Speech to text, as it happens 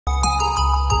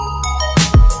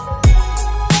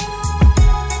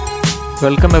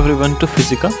Welcome everyone to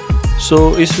फिजिका।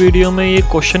 इस video में ये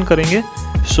क्वेश्चन करेंगे।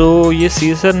 ये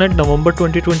CSR नेट नवंबर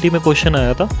 2020 में क्वेश्चन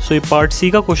आया था। ये पार्ट सी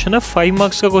का क्वेश्चन है, 5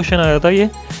 मार्क्स का क्वेश्चन आया था ये।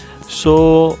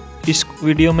 इस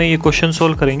वीडियो में ये क्वेश्चन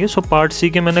सोल्व करेंगे। पार्ट सी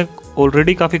के मैंने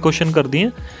ऑलरेडी काफ़ी क्वेश्चन कर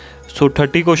दिए।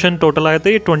 30 क्वेश्चन टोटल आए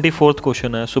थे, ये 24th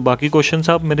क्वेश्चन है। बाकी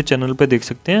क्वेश्चन आप मेरे चैनल पे देख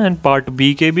सकते हैं। एंड पार्ट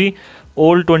बी के भी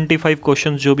ऑल 25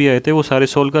 क्वेश्चन जो भी आए थे वो सारे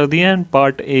सोल्व कर दिए हैं। एंड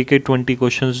पार्ट ए के 20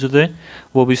 क्वेश्चन जो थे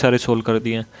वो भी सारे सोल्व कर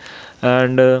दिए हैं।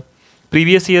 एंड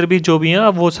प्रीवियस ईयर भी जो भी हैं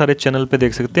आप वो सारे चैनल पे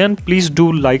देख सकते हैं। And please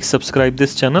do like subscribe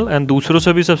this channel and दूसरों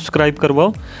से भी सब्सक्राइब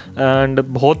करवाओ। एंड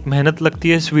बहुत मेहनत लगती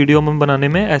है इस वीडियो में बनाने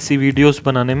में, ऐसी वीडियोस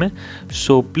बनाने में।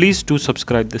 Please do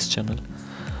subscribe this channel.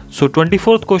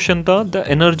 24th question था the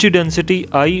energy density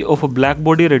I of a black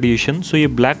body radiation. ये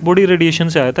ब्लैक बॉडी रेडिएशन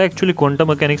से आया था, एक्चुअली क्वांटम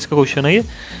मैकेनिक्स का क्वेश्चन है ये।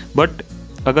 बट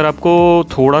अगर आपको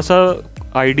थोड़ा सा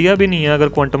आइडिया भी नहीं है अगर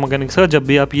क्वांटम मैकेनिक्स का, जब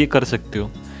भी आप ये कर सकते हो,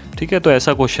 ठीक है। तो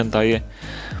ऐसा क्वेश्चन था ये।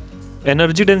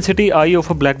 Energy density I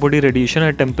of a black body radiation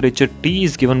at temperature T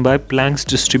is given by planks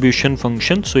distribution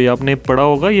function. ये आपने पढ़ा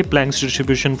होगा, ये प्लैंक्स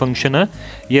डिस्ट्रीब्यूशन फंक्शन है।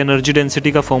 ये एनर्जी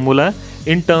डेंसिटी का फॉर्मूला है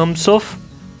इन टर्म्स ऑफ,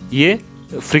 ये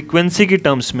फ्रीक्वेंसी की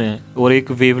टर्म्स में है और एक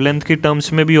वेवलेंथ की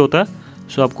टर्म्स में भी होता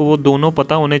है। आपको वो दोनों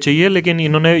पता होने चाहिए, लेकिन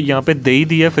इन्होंने यहाँ पे दे ही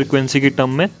दिया है फ्रीक्वेंसी की टर्म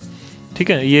में,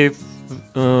 ठीक है। ये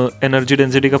एनर्जी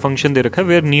डेंसिटी का फंक्शन दे रखा है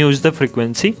where new is the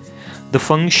frequency. The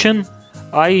function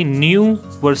I nu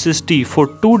versus T for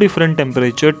two different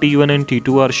temperature T1 and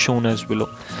T2 are shown as below।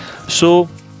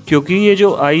 क्योंकि ये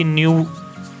जो I nu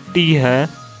T है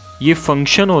ये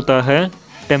फंक्शन होता है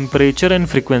टेम्परेचर एंड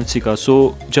फ्रीक्वेंसी का।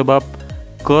 जब आप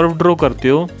कर्व ड्रॉ करते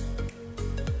हो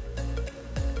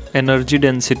एनर्जी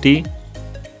डेंसिटी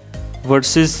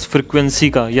वर्सेस फ्रीक्वेंसी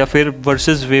का या फिर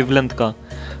वर्सेस वेवलेंथ का,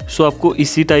 आपको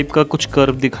इसी टाइप का कुछ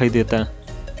कर्व दिखाई देता है,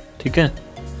 ठीक है।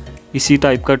 इसी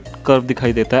टाइप का कर्व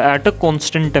दिखाई देता है एट अ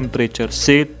कांस्टेंट टेम्परेचर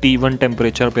से T1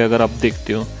 टेम्परेचर पे अगर आप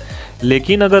देखते हो।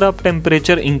 लेकिन अगर आप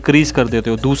टेम्परेचर इंक्रीज कर देते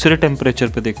हो, दूसरे टेम्परेचर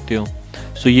पे देखते हो,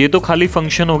 ये तो खाली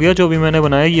फंक्शन हो गया जो भी मैंने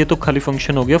बनाया, ये तो खाली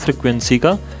फंक्शन हो गया फ्रीक्वेंसी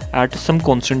का at some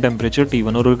constant temperature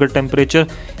T1। और अगर टेम्परेचर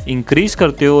इंक्रीज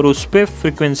करते हो और उस पर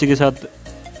फ्रीक्वेंसी के साथ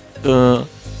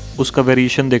उसका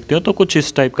वेरिएशन देखते हो तो कुछ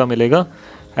इस टाइप का मिलेगा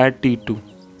एट T2,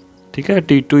 ठीक है।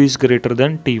 T2 is greater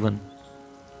than T1,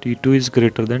 T2 is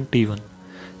greater than T1,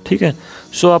 ठीक है।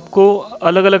 आपको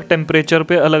अलग अलग टेम्परेचर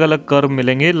पे अलग अलग कर्व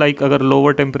मिलेंगे। लाइक अगर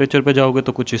लोअर टेम्परेचर पे जाओगे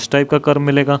तो कुछ इस टाइप का कर्व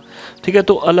मिलेगा, ठीक है।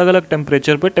 तो अलग अलग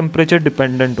टेम्परेचर पे टेम्परेचर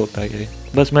डिपेंडेंट होता है ये,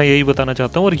 बस मैं यही बताना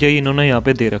चाहता हूँ और यही इन्होंने यहाँ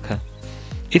पे दे रखा है।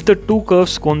 If the two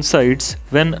curves coincides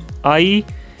when I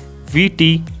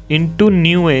VT into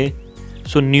new A,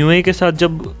 new ए के साथ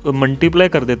जब मल्टीप्लाई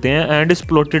कर देते हैं and is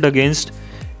plotted against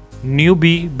new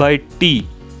B by T,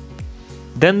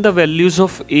 then the values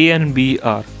of A and B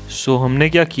are. हमने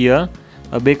क्या किया,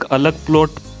 अब एक अलग प्लॉट,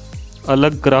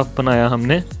 अलग ग्राफ बनाया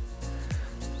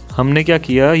हमने क्या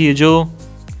किया, ये जो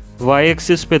वाई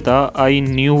एक्सिस पे था आई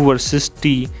न्यू वर्सेस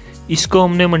टी, इसको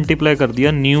हमने मल्टीप्लाई कर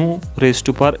दिया new raise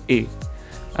to power A.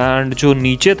 And जो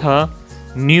नीचे था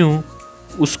न्यू,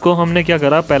 उसको हमने क्या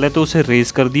करा, पहले तो उसे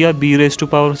रेज कर दिया बी रेज टू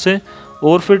पावर से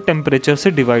और फिर टेम्परेचर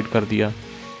से डिवाइड कर दिया।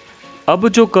 अब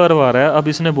जो कर्व आ रहा है, अब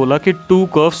इसने बोला कि टू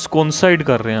कर्व्स कोइंसाइड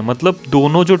कर रहे हैं, मतलब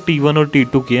दोनों जो T1 और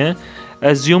T2 के हैं,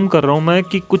 एज्यूम कर रहा हूँ मैं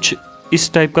कि कुछ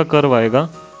इस टाइप का कर्व आएगा,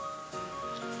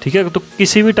 ठीक है। तो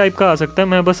किसी भी टाइप का आ सकता है,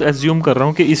 मैं बस एज्यूम कर रहा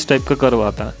हूँ कि इस टाइप का कर्व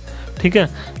आता है, ठीक है।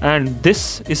 एंड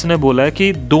दिस इसने बोला है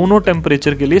कि दोनों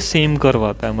टेम्परेचर के लिए सेम कर्व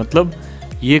आता है, मतलब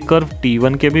ये कर्व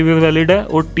T1 के भी वैलिड है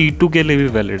और T2 के लिए भी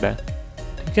वैलिड है,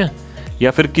 ठीक है,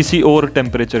 या फिर किसी और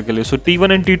टेम्परेचर के लिए।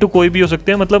 T1 एंड T2 कोई भी हो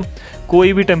सकते हैं, मतलब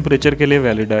कोई भी टेम्परेचर के लिए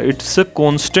वैलिड है। It's a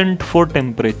constant for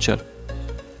temperature.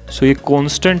 ये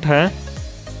कांस्टेंट है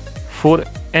for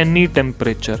any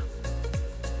temperature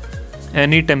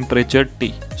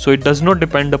T। It does not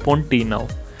depend upon T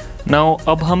now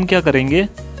अब हम क्या करेंगे,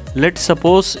 लेट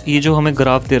सपोज ये जो हमें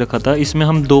ग्राफ दे रखा था इसमें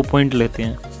हम 2 पॉइंट लेते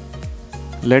हैं।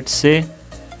 लेट से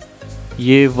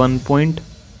ये 1 point,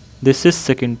 this is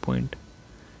second point,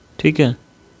 ठीक है।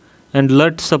 एंड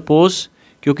लेट सपोज,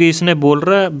 क्योंकि इसने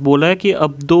बोला है कि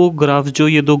अब दो ग्राफ, जो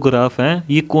ये दो ग्राफ हैं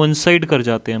ये कोइंसाइड कर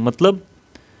जाते हैं, मतलब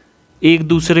एक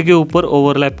दूसरे के ऊपर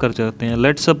ओवरलैप कर जाते हैं।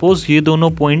 लेट सपोज ये दोनों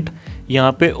पॉइंट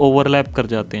यहाँ पे ओवरलैप कर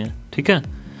जाते हैं, ठीक है।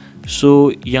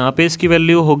 यहाँ पे इसकी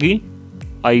वैल्यू होगी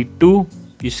I2,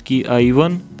 इसकी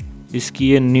I1, इसकी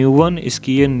ये न्यू1,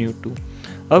 इसकी ये न्यू2।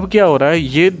 अब क्या हो रहा है,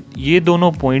 ये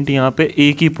दोनों पॉइंट यहाँ पे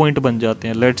एक ही पॉइंट बन जाते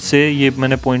हैं। लेट से ये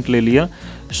मैंने पॉइंट ले लिया,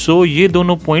 ये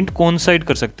दोनों पॉइंट कोइंसाइड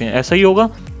कर सकते हैं। ऐसा ही होगा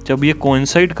जब ये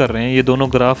कोइंसाइड कर रहे हैं, ये दोनों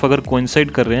ग्राफ अगर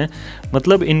कोइंसाइड कर रहे हैं,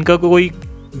 मतलब इनका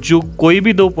कोई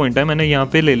भी 2 पॉइंट है, मैंने यहाँ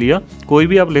पे ले लिया, कोई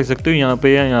भी आप ले सकते हो यहाँ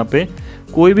पे या यहाँ पे,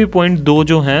 कोई भी पॉइंट 2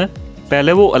 जो हैं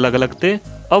पहले वो अलग अलग थे,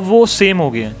 अब वो सेम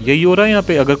हो गए हैं। यही हो रहा है यहाँ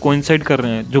पे, अगर कोइंसाइड कर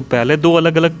रहे हैं, जो पहले दो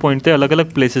अलग अलग पॉइंट थे, अलग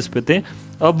अलग प्लेसेस पे थे,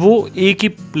 अब वो एक ही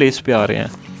प्लेस पे आ रहे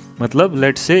हैं, मतलब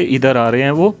लेट से इधर आ रहे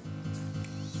हैं वो।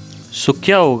 सो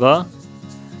क्या होगा,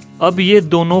 अब ये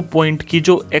दोनों पॉइंट की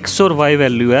जो x और y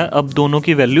वैल्यू है, अब दोनों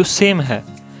की वैल्यू सेम है।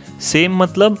 सेम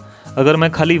मतलब अगर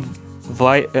मैं खाली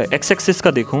x एक्सिस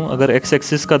का देखूं, अगर x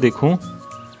एक्सिस का देखूं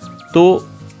तो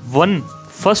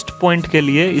फर्स्ट पॉइंट के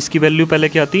लिए इसकी वैल्यू पहले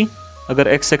क्या थी,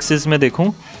 अगर x एक्सिस में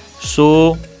देखूं,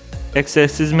 सो x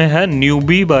एक्सिस में है न्यू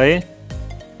बी बाय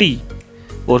टी,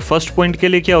 और फर्स्ट पॉइंट के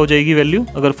लिए क्या हो जाएगी वैल्यू,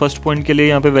 अगर फर्स्ट पॉइंट के लिए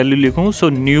यहाँ पे वैल्यू लिखूं, so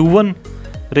new one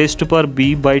raise to power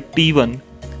b bye T one,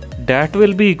 that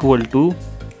will be equal to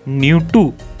new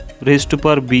to raise to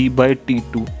power b by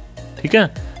t2। ठीक है,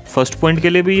 फर्स्ट पॉइंट के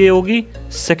लिए भी ये होगी,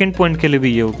 सेकंड पॉइंट के लिए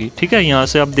भी ये होगी। ठीक है, यहाँ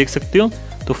से आप देख सकते हो,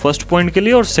 तो फर्स्ट पॉइंट के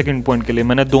लिए और सेकंड पॉइंट के लिए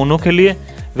मैंने दोनों के लिए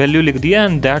वैल्यू लिख दिया,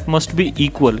 and that must be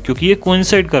equal, क्योंकि ये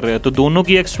कोइंसाइड कर रहा है तो दोनों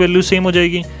की x वैल्यू सेम हो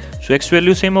जाएगी। सो x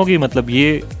वैल्यू सेम होगी, मतलब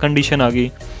ये कंडीशन आ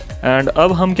गई। एंड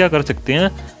अब हम क्या कर सकते हैं,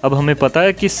 अब हमें पता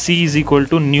है कि c is equal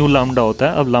to new lambda होता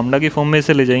है, अब लामडा की फॉर्म में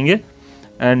इसे ले जाएंगे,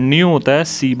 एंड न्यू होता है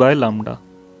c बाय लामडा।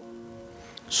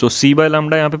 सो c बाय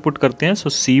लामडा यहाँ पे पुट करते हैं, सो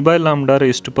c bye lambda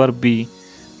raise to power b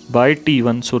bye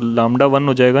t1, so lambda 1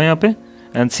 हो जाएगा यहाँ पे,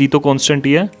 एंड c तो कांस्टेंट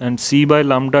ही है, and c bye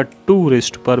lambda 2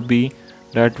 raise to power b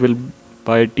that will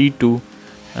buy t2,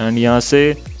 and यहाँ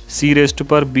से c raise to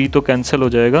power b तो cancel हो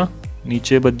जाएगा,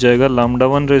 नीचे बच जाएगा lambda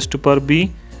 1 raise to power b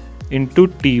into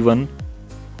t1,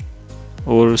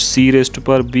 और c raise to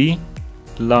power b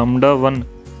lambda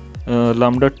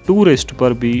 2 raise to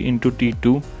power b into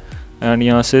t2, and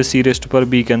यहाँ से c raise to power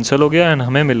b cancel हो गया, एंड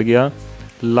हमें मिल गया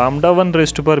lambda 1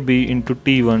 raise to power b into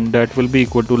t1 that will be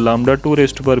equal to lambda 2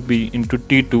 raise to power b into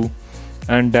t2,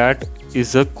 and that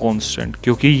is a constant,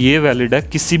 क्योंकि ये valid है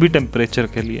किसी भी temperature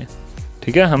के लिए।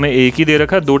 ठीक है, हमें एक ही दे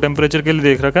रखा है, दो टेम्परेचर के लिए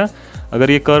देख रखा है,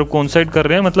 अगर ये कर्व कोइंसाइड कर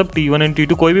रहे हैं मतलब t1 एंड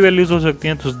t2 कोई भी वैल्यूज हो सकती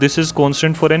हैं, तो this is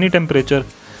constant for any temperature.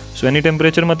 So any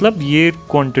temperature मतलब ये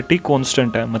क्वांटिटी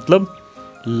कांस्टेंट है, मतलब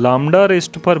lambda raise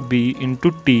to power b into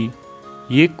T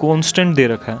ये कांस्टेंट दे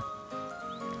रखा है।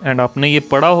 एंड आपने ये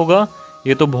पढ़ा होगा,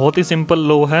 ये तो बहुत ही सिंपल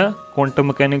लॉ है, क्वांटम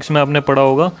मैकेनिक्स में आपने पढ़ा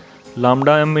होगा,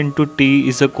 lambda m into T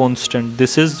is a constant,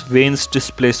 this is veins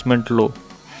displacement law,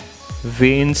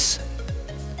 veins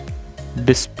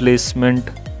displacement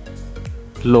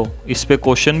law. इस पे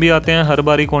क्वेश्चन भी आते हैं हर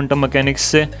बारी, क्वांटम मैकेनिक्स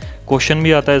से क्वेश्चन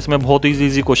भी आता है, इसमें बहुत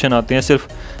इजी क्वेश्चन आते हैं, सिर्फ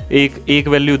एक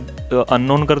वैल्यू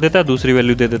अननोन कर देता है, दूसरी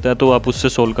वैल्यू दे देता है, तो आप उससे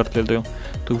सोल्व कर लेते हो।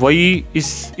 तो वही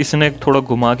इसने थोड़ा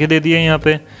घुमा के दे दिया है यहाँ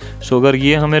पे। सो अगर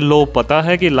ये हमें लॉ पता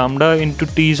है कि lambda into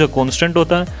T is a constant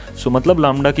होता है, सो मतलब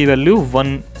लामडा की वैल्यू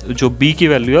 1, जो बी की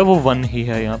वैल्यू है वो 1 ही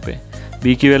है, यहाँ पे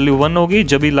बी की वैल्यू 1 होगी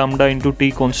जब ही लामडा इंटू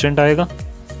टी कॉन्स्टेंट आएगा।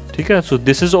 ठीक है, so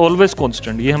this is always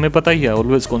constant, ये हमें पता ही है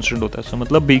ऑलवेज कॉन्स्टेंट होता है, सो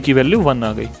मतलब बी की वैल्यू 1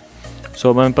 आ गई। सो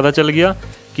अब हमें पता चल गया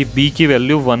कि b की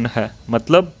वैल्यू 1 है,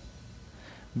 मतलब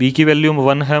b की वैल्यू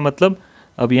 1 है, मतलब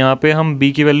अब यहाँ पे हम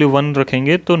b की वैल्यू 1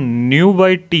 रखेंगे तो न्यू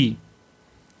बाई टी,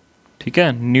 ठीक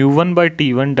है, new 1 by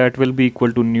t1 that will be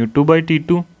equal to new 2 by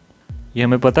t2, ये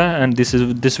हमें पता है, and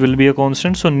this will be a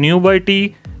constant. So new by T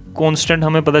constant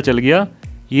हमें पता चल गया,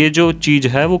 ये जो चीज़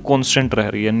है वो कांस्टेंट रह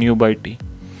रही है न्यू बाई टी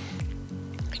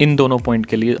इन दोनों पॉइंट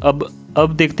के लिए।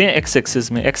 अब देखते हैं एक्स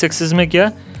एक्सिस में, एक्स एक्सिस में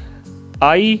क्या,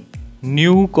 I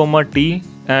knew coma T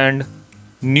and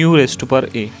new raise to power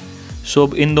ए। सो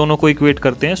अब इन दोनों को इक्वेट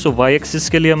करते हैं। सो वाई एक्सिस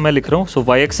के लिए अब मैं लिख रहा हूँ, सो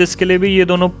वाई एक्सिस के लिए भी ये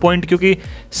दोनों पॉइंट क्योंकि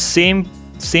सेम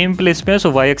प्लेस पे है,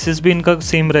 सो वाई एक्सिस भी इनका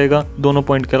सेम रहेगा दोनों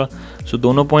पॉइंट का। सो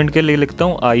दोनों पॉइंट के लिए लिखता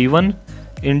हूँ I1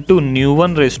 into new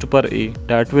 1 raise to power A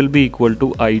that will be equal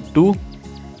to I2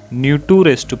 new 2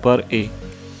 raise to power ए।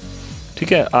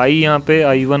 ठीक है, आई यहाँ पे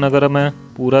I1 अगर मैं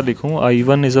पूरा लिखूँ,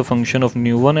 I1 is a function of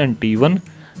new 1 and T1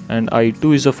 and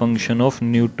I2 is a function of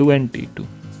new 2 and T2।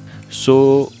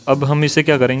 सो अब हम इसे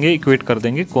क्या करेंगे, इक्वेट कर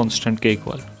देंगे कांस्टेंट के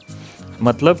इक्वल।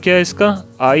 मतलब क्या है इसका,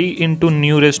 I into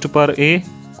new raise to power a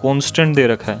constant दे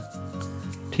रखा है।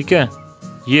 ठीक है,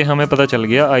 ये हमें पता चल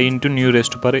गया, I into new raise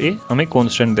to power ए हमें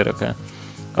कांस्टेंट दे रखा है।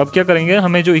 अब क्या करेंगे,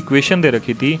 हमें जो इक्वेशन दे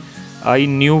रखी थी I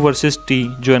न्यू वर्सेस T,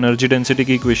 जो एनर्जी डेंसिटी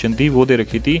की इक्वेशन थी वो दे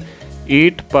रखी थी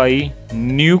 8 pi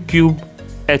nu cube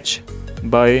H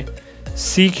bye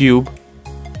C cube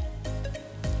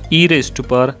E raise to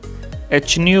power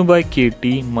H new by के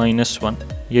टी माइनस 1,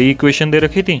 यही इक्वेशन दे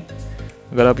रखी थी।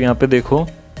 अगर आप यहाँ पे देखो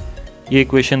ये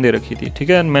इक्वेशन दे रखी थी। ठीक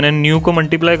है, मैंने न्यू को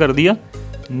मल्टीप्लाई कर दिया,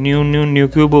 न्यू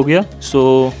क्यूब हो गया,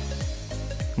 सो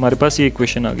हमारे पास ये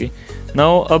इक्वेशन आ गई।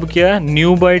 नाउ अब क्या है,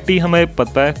 न्यू बाई टी हमें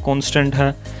पता है कांस्टेंट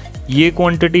है, ये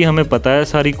क्वांटिटी हमें पता है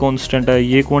सारी कांस्टेंट है,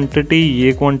 ये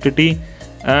क्वांटिटी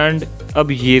एंड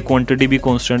अब ये क्वांटिटी भी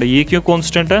कांस्टेंट है। ये क्यों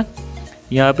कांस्टेंट है,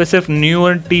 यहाँ पे सिर्फ न्यू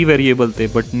और टी वेरिएबल थे,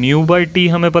 बट न्यू बाई टी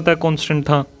हमें पता है कांस्टेंट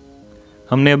था,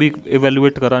 हमने अभी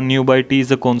इवेल्युएट करा new by T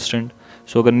is a constant.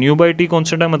 सो अगर न्यू बाई टी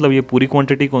कांस्टेंट है मतलब ये पूरी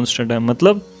क्वांटिटी कांस्टेंट है,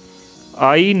 मतलब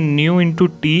आई न्यू इंटू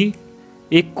टी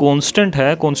एक कांस्टेंट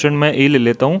है, कांस्टेंट मैं ए ले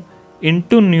लेता हूँ,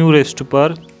 इंटू न्यू रेस्ट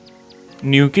पर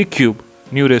न्यू की क्यूब,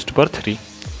 न्यू रेस्ट पर 3।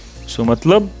 सो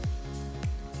मतलब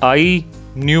आई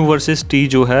न्यू वर्सेस टी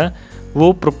जो है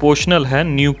वो प्रोपोर्शनल है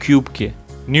न्यू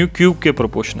क्यूब के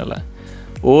प्रोपोर्शनल है।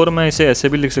 और मैं इसे ऐसे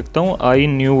भी लिख सकता हूँ, I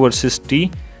knew versus T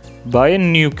bye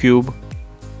new cube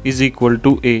is equal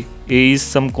to A is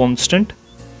some constant,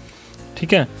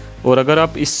 ठीक है। और अगर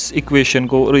आप इस इक्वेशन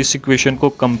को और इस इक्वेशन को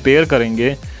कंपेयर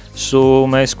करेंगे, सो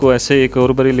मैं इसको ऐसे एक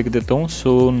और बारी लिख देता हूँ।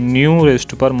 सो न्यू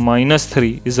रेस्ट पर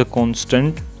 -3 इज़ अ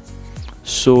कांस्टेंट।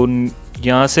 सो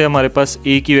यहाँ से हमारे पास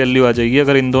ए की वैल्यू आ जाएगी,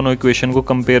 अगर इन दोनों इक्वेशन को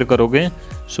कंपेयर करोगे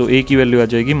सो ए की वैल्यू आ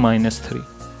जाएगी -3।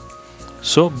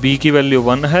 सो बी की वैल्यू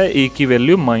 1 है, ए की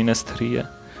वैल्यू -3 है।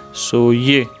 सो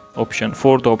ये option,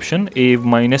 fourth option A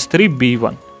 -3 B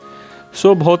 1।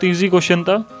 सो बहुत इजी क्वेश्चन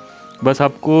था, बस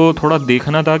आपको थोड़ा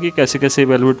देखना था कि कैसे कैसे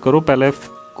इवेलुएट करो।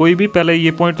 पहले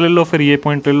ये पॉइंट ले लो, फिर ये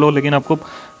पॉइंट ले लो, लेकिन आपको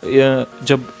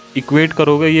जब इक्वेट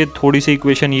करोगे ये थोड़ी सी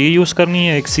इक्वेशन ये यूज़ करनी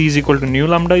है, एक c is equal to new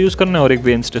lambda use करना है और एक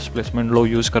वेन्स डिस्प्लेसमेंट लॉ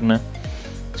यूज़ करना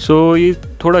है। सो ये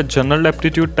थोड़ा जनरल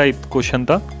एप्टीट्यूड टाइप क्वेश्चन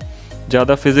था,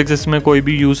 ज़्यादा फिजिक्स इसमें कोई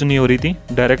भी यूज़ नहीं हो रही थी,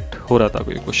 डायरेक्ट हो रहा था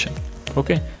कोई question.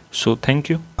 Okay, so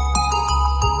thank you.